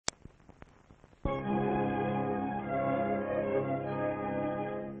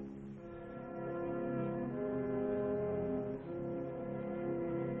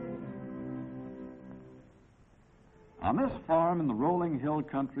this farm in the rolling hill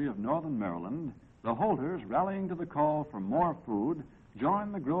country of northern Maryland, the Holters, rallying to the call for more food,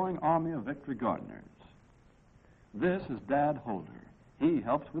 join the growing army of victory gardeners. This is Dad Holter. He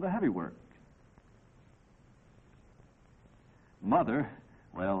helps with the heavy work. Mother,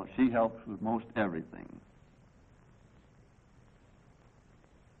 well, she helps with most everything.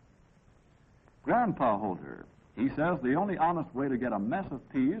 Grandpa Holter, he says the only honest way to get a mess of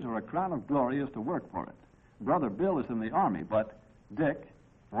peas or a crown of glory is to work for it. Brother Bill is in the Army, but Dick,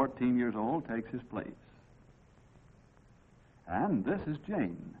 14 years old, takes his place. And this is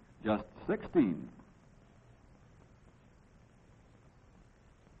Jane, just 16.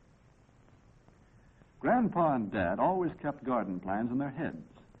 Grandpa and Dad always kept garden plans in their heads,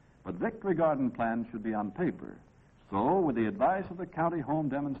 but victory garden plans should be on paper. So, with the advice of the county home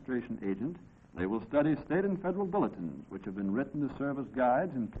demonstration agent, they will study state and federal bulletins, which have been written to serve as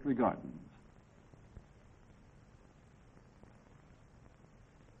guides in victory gardens.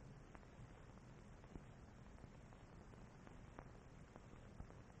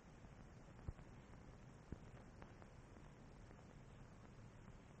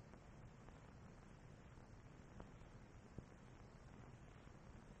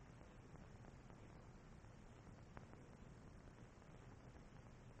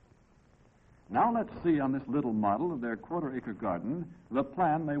 Now let's see on this little model of their quarter-acre garden the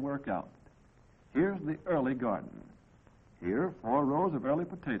plan they work out. Here's the early garden. Here, 4 rows of early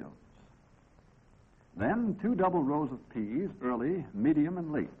potatoes. Then 2 double rows of peas, early, medium,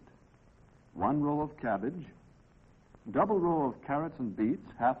 and late. 1 row of cabbage. Double row of carrots and beets,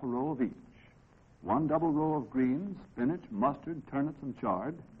 half a row of each. 1 double row of greens, spinach, mustard, turnips, and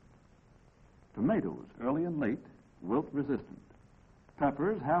chard. Tomatoes, early and late, wilt-resistant.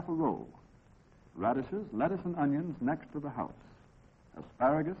 Peppers, half a row. Radishes, lettuce, and onions next to the house.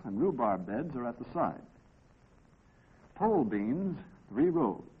 Asparagus and rhubarb beds are at the side. Pole beans, 3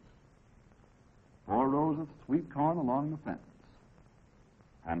 rows. 4 rows of sweet corn along the fence.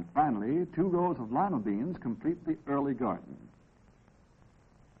 And finally, 2 rows of lima beans complete the early garden.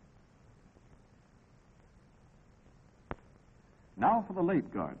 Now for the late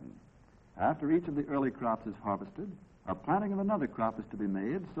garden. After each of the early crops is harvested, a planting of another crop is to be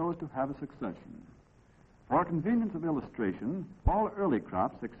made so as to have a succession. For convenience of illustration, all early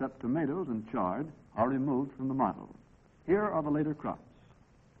crops except tomatoes and chard are removed from the model. Here are the later crops.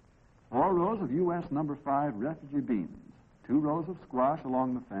 4 rows of U.S. number 5 refugee beans, 2 rows of squash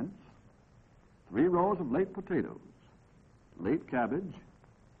along the fence, 3 rows of late potatoes, late cabbage,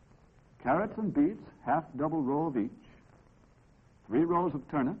 carrots and beets, half double row of each, 3 rows of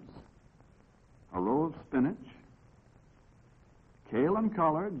turnips, a row of spinach, kale and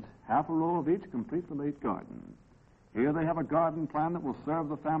collards, half a row of each complete the late garden. Here they have a garden plan that will serve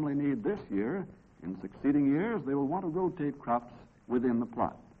the family need this year. In succeeding years, they will want to rotate crops within the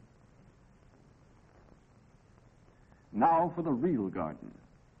plot. Now for the real garden.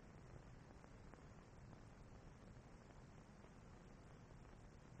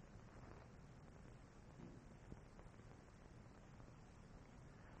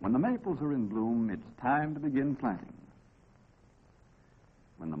 When the maples are in bloom, it's time to begin planting.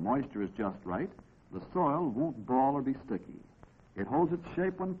 When the moisture is just right, the soil won't ball or be sticky. It holds its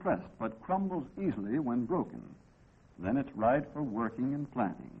shape when pressed, but crumbles easily when broken. Then it's right for working and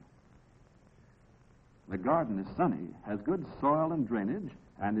planting. The garden is sunny, has good soil and drainage,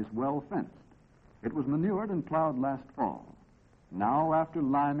 and is well fenced. It was manured and plowed last fall. Now, after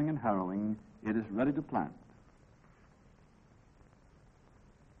liming and harrowing, it is ready to plant.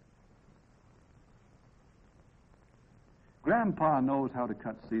 Grandpa knows how to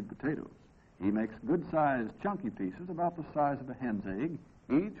cut seed potatoes. He makes good-sized, chunky pieces about the size of a hen's egg,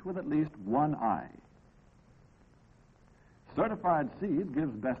 each with at least 1 eye. Certified seed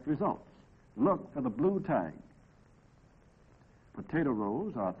gives best results. Look for the blue tag. Potato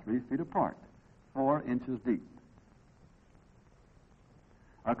rows are 3 feet apart, 4 inches deep.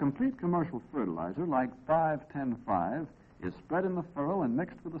 A complete commercial fertilizer like 5-10-5 is spread in the furrow and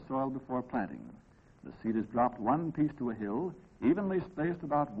mixed with the soil before planting. The seed is dropped 1 piece to a hill, evenly spaced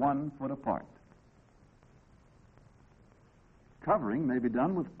about 1 foot apart. Covering may be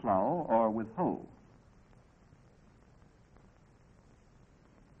done with plow or with hoe.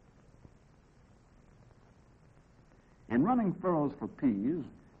 In running furrows for peas,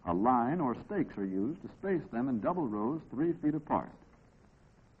 a line or stakes are used to space them in double rows 3 feet apart.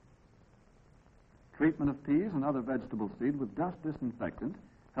 Treatment of peas and other vegetable seed with dust disinfectant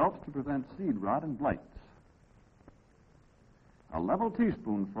helps to prevent seed rot and blights. A level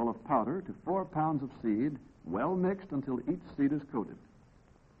teaspoonful of powder to 4 pounds of seed, well mixed until each seed is coated.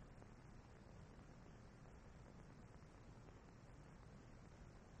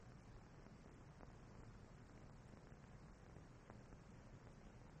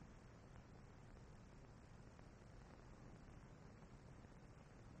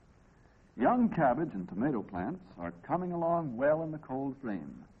 Young cabbage and tomato plants are coming along well in the cold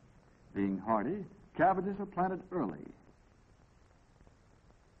frame. Being hardy, cabbages are planted early.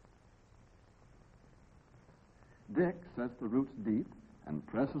 Dick sets the roots deep and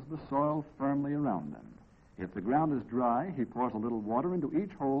presses the soil firmly around them. If the ground is dry, he pours a little water into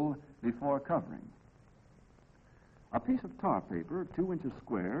each hole before covering. A piece of tar paper, 2 inches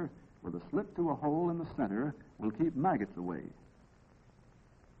square, with a slit to a hole in the center, will keep maggots away.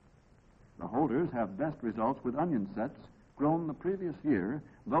 The holders have best results with onion sets grown the previous year,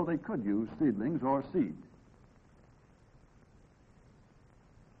 though they could use seedlings or seed.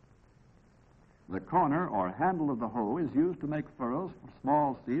 The corner or handle of the hoe is used to make furrows for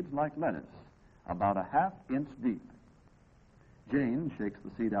small seeds like lettuce, about a 1/2 inch deep. Jane shakes the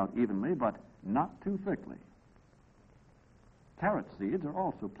seed out evenly, but not too thickly. Carrot seeds are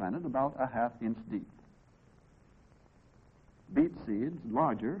also planted about a 1/2 inch deep. Beet seeds,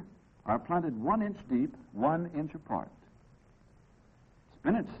 larger, are planted 1 inch deep, 1 inch apart.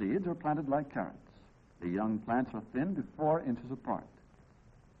 Spinach seeds are planted like carrots. The young plants are thinned to 4 inches apart.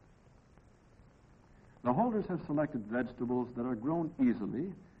 The holders have selected vegetables that are grown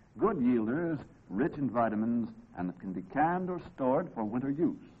easily, good yielders, rich in vitamins, and that can be canned or stored for winter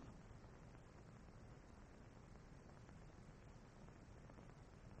use.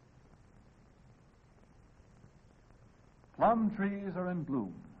 Plum trees are in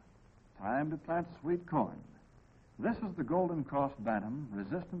bloom. Time to plant sweet corn. This is the Golden Cross Bantam,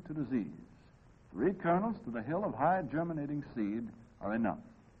 resistant to disease. 3 kernels to the hill of high germinating seed are enough.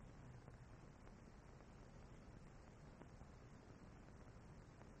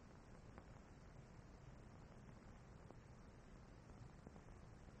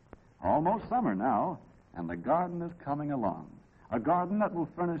 Almost summer now, and the garden is coming along. A garden that will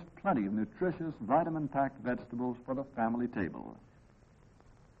furnish plenty of nutritious, vitamin-packed vegetables for the family table.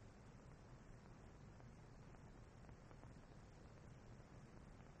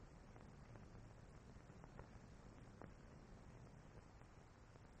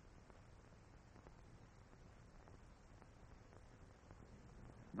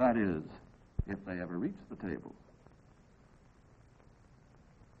 That is, if they ever reach the table.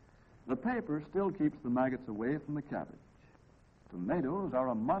 The paper still keeps the maggots away from the cabbage. Tomatoes are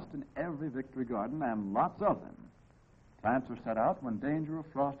a must in every Victory garden, and lots of them. Plants are set out when danger of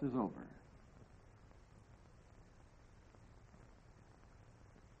frost is over.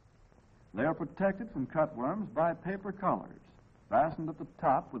 They are protected from cutworms by paper collars, fastened at the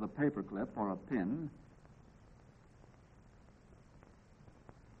top with a paper clip or a pin.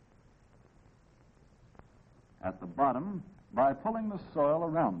 At the bottom, by pulling the soil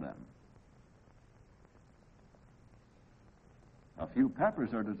around them. A few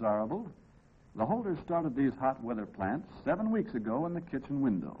peppers are desirable. The holders started these hot weather plants 7 weeks ago in the kitchen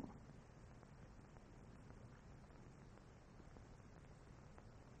window.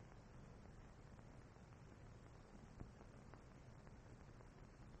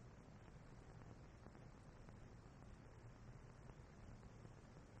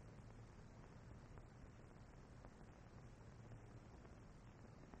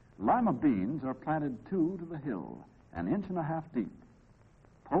 Lima beans are planted 2 to the hill, 1.5 inches deep.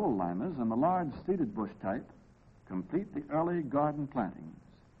 Pole limas and the large seeded bush type complete the early garden plantings.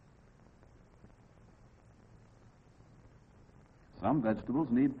 Some vegetables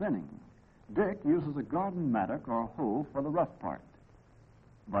need thinning. Dick uses a garden mattock or hoe for the rough part,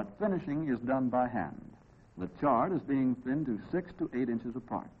 but finishing is done by hand. The chard is being thinned to 6 to 8 inches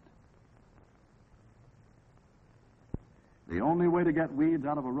apart. The only way to get weeds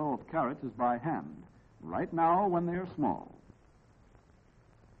out of a row of carrots is by hand, right now when they are small.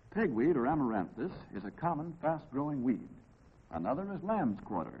 Pigweed or amaranthus is a common, fast-growing weed. Another is lamb's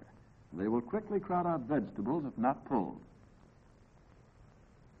quarter. They will quickly crowd out vegetables if not pulled.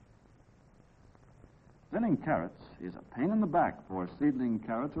 Thinning carrots is a pain in the back, for seedling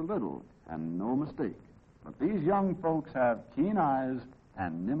carrots are little, and no mistake. But these young folks have keen eyes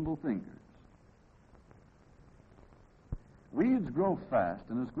and nimble fingers. Weeds grow fast,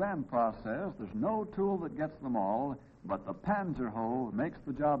 and as Grandpa says, there's no tool that gets them all, but the Panzer hoe makes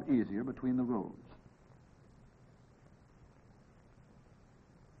the job easier between the rows.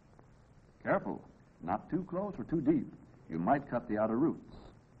 Careful, not too close or too deep. You might cut the outer roots.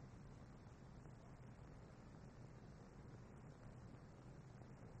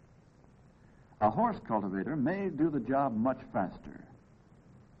 A horse cultivator may do the job much faster.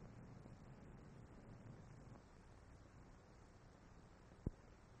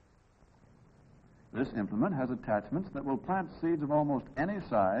 This implement has attachments that will plant seeds of almost any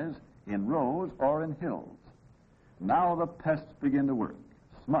size in rows or in hills. Now the pests begin to work.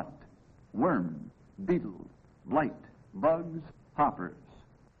 Smut, worms, beetles, blight, bugs, hoppers.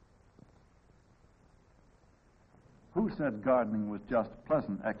 Who said gardening was just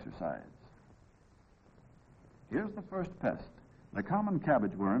pleasant exercise? Here's the first pest, the common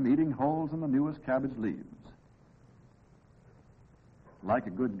cabbage worm eating holes in the newest cabbage leaves. Like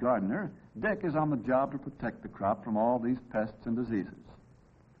a good gardener, Dick is on the job to protect the crop from all these pests and diseases.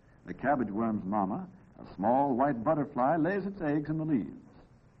 The cabbage worm's mama, a small white butterfly, lays its eggs in the leaves.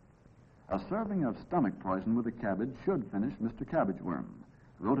 A serving of stomach poison with the cabbage should finish Mr. Cabbage Worm.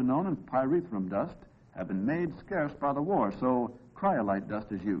 Rotenone and pyrethrum dust have been made scarce by the war, so cryolite dust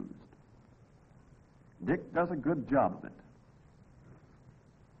is used. Dick does a good job of it.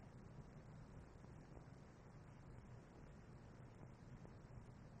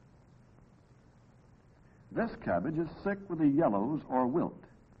 This cabbage is sick with the yellows or wilt.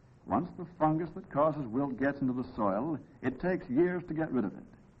 Once the fungus that causes wilt gets into the soil, it takes years to get rid of it.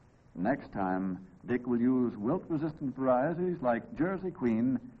 Next time, Dick will use wilt-resistant varieties like Jersey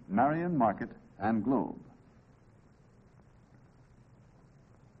Queen, Marion Market, and Globe.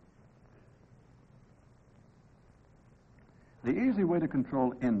 The easy way to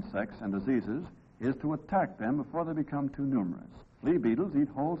control insects and diseases is to attack them before they become too numerous. Flea beetles eat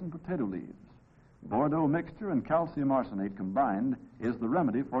holes in potato leaves. Bordeaux mixture and calcium arsenate combined is the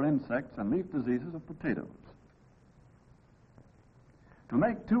remedy for insects and leaf diseases of potatoes. To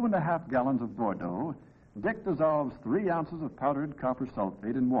make 2½ gallons of Bordeaux, Dick dissolves 3 ounces of powdered copper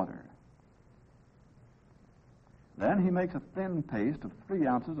sulfate in water. Then he makes a thin paste of 3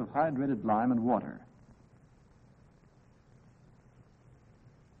 ounces of hydrated lime and water.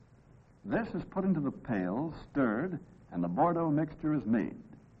 This is put into the pail, stirred, and the Bordeaux mixture is made.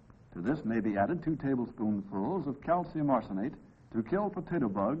 To this may be added 2 tablespoonfuls of calcium arsenate to kill potato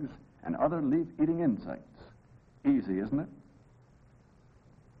bugs and other leaf-eating insects. Easy, isn't it?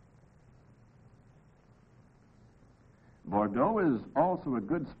 Bordeaux is also a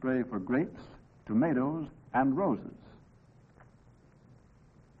good spray for grapes, tomatoes, and roses.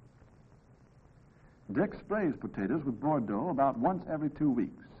 Dick sprays potatoes with Bordeaux about once every 2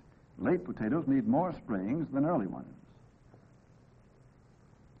 weeks. Late potatoes need more sprayings than early ones.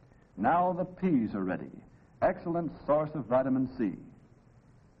 Now the peas are ready. Excellent source of vitamin C.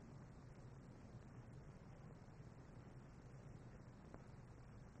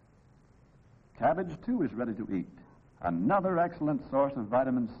 Cabbage, too, is ready to eat. Another excellent source of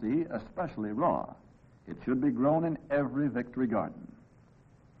vitamin C, especially raw. It should be grown in every Victory garden.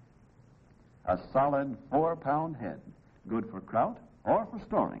 A solid 4-pound head, good for kraut or for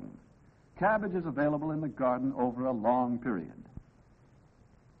storing. Cabbage is available in the garden over a long period.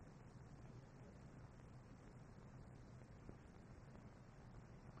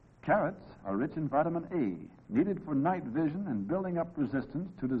 Carrots are rich in vitamin A, needed for night vision and building up resistance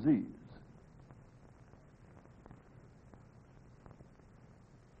to disease.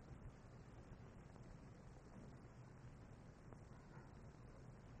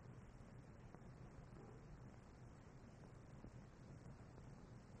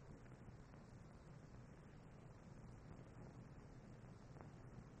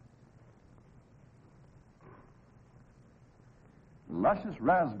 Luscious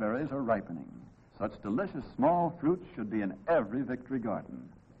raspberries are ripening. Such delicious small fruits should be in every Victory garden.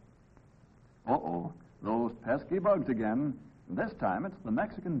 Uh-oh, those pesky bugs again. This time it's the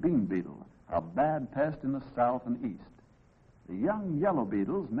Mexican bean beetle, a bad pest in the south and east. The young yellow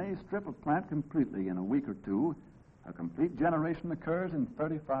beetles may strip a plant completely in a week or 2. A complete generation occurs in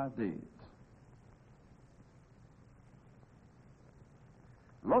 35 days.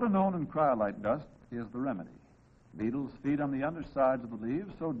 Rotenone and cryolite dust is the remedy. Beetles feed on the undersides of the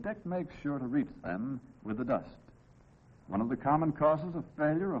leaves, so Dick makes sure to reach them with the dust. One of the common causes of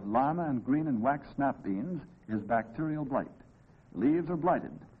failure of lima and green and wax snap beans is bacterial blight. Leaves are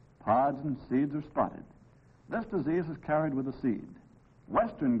blighted, pods and seeds are spotted. This disease is carried with the seed.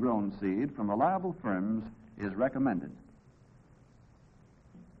 Western-grown seed from reliable firms is recommended.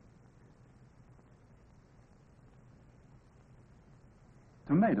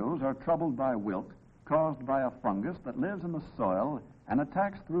 Tomatoes are troubled by wilt caused by a fungus that lives in the soil and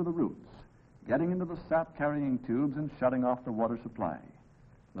attacks through the roots, getting into the sap-carrying tubes and shutting off the water supply.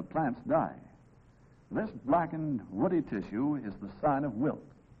 The plants die. This blackened, woody tissue is the sign of wilt.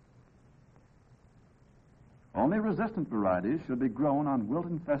 Only resistant varieties should be grown on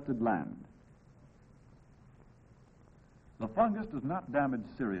wilt-infested land. The fungus does not damage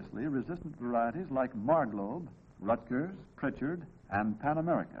seriously resistant varieties like Marglobe, Rutgers, Pritchard, and Pan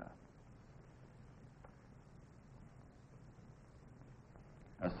America.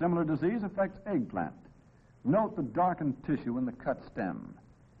 A similar disease affects eggplant. Note the darkened tissue in the cut stem.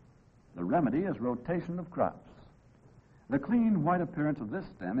 The remedy is rotation of crops. The clean white appearance of this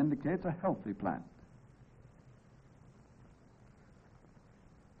stem indicates a healthy plant.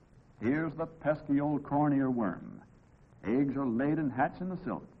 Here's the pesky old corn earworm. Eggs are laid and hatch in the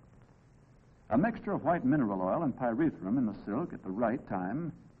silk. A mixture of white mineral oil and pyrethrum in the silk at the right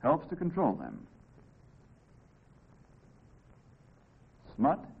time helps to control them.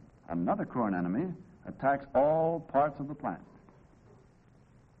 Smut, another corn enemy, attacks all parts of the plant.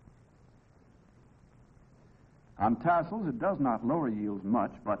 On tassels, it does not lower yields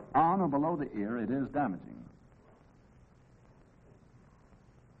much, but on or below the ear, it is damaging.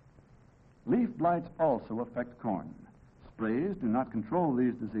 Leaf blights also affect corn. Sprays do not control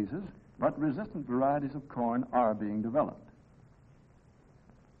these diseases, but resistant varieties of corn are being developed.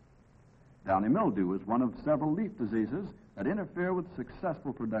 Downy mildew is one of several leaf diseases that interfere with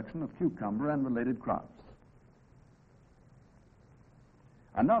successful production of cucumber and related crops.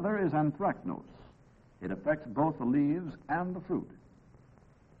 Another is anthracnose. It affects both the leaves and the fruit.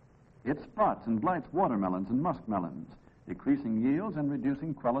 It spots and blights watermelons and muskmelons, decreasing yields and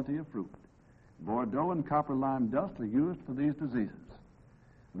reducing quality of fruit. Bordeaux and copper lime dust are used for these diseases.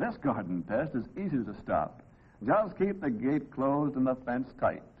 This garden pest is easy to stop. Just keep the gate closed and the fence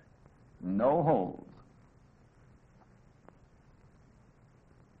tight. No holes.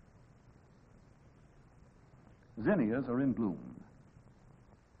 Zinnias are in bloom.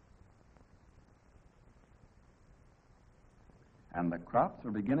 And the crops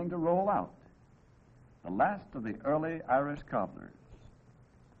are beginning to roll out. The last of the early Irish cobblers.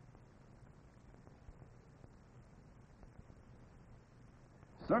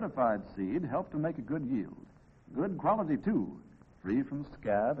 Certified seed helps to make a good yield. Good quality, too, free from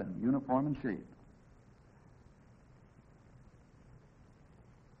scab and uniform in shape.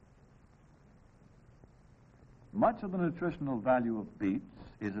 Much of the nutritional value of beets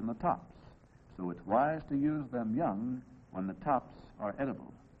is in the tops, so it's wise to use them young when the tops are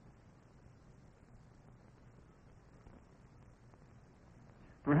edible.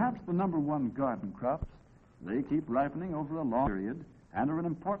 Perhaps the number one garden crops, they keep ripening over a long period and are an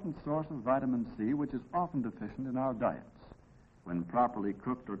important source of vitamin C, which is often deficient in our diets. When properly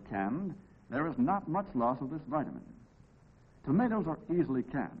cooked or canned, there is not much loss of this vitamin. Tomatoes are easily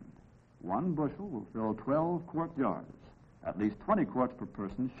canned. 1 bushel will fill 12 quart jars. At least 20 quarts per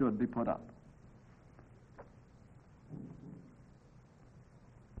person should be put up.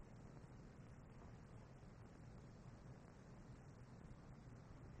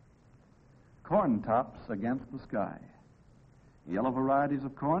 Corn tops against the sky. Yellow varieties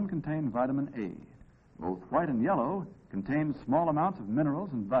of corn contain vitamin A. Both white and yellow contain small amounts of minerals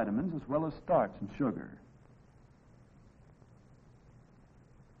and vitamins as well as starch and sugar.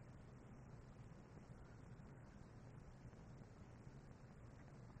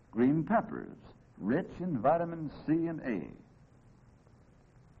 Green peppers, rich in vitamins C and A.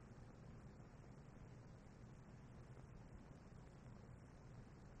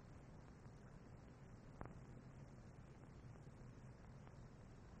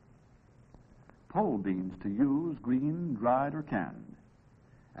 Pole beans to use, green, dried, or canned.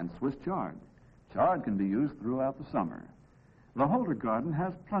 And Swiss chard. Chard can be used throughout the summer. The Holder garden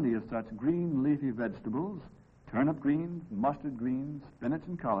has plenty of such green leafy vegetables, turnip greens, mustard greens, spinach,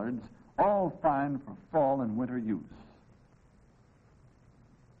 and collards, all fine for fall and winter use.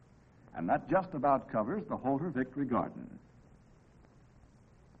 And that just about covers the Holder Victory Garden.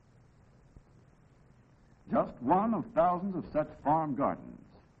 Just one of thousands of such farm gardens.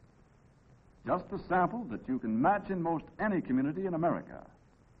 Just a sample that you can match in most any community in America.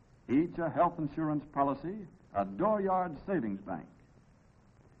 Each a health insurance policy, a dooryard savings bank.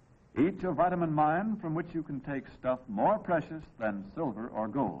 Each a vitamin mine from which you can take stuff more precious than silver or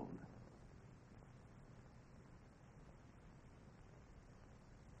gold.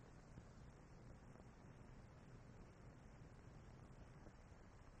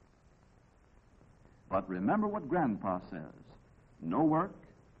 But remember what Grandpa says, no work,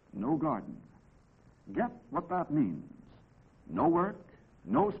 no garden. Get what that means. No work,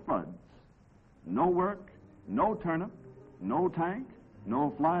 no spuds. No work, no turnip, no tank,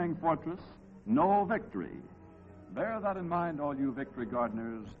 no flying fortress, no victory. Bear that in mind, all you victory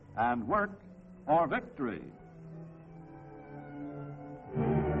gardeners, and work for victory.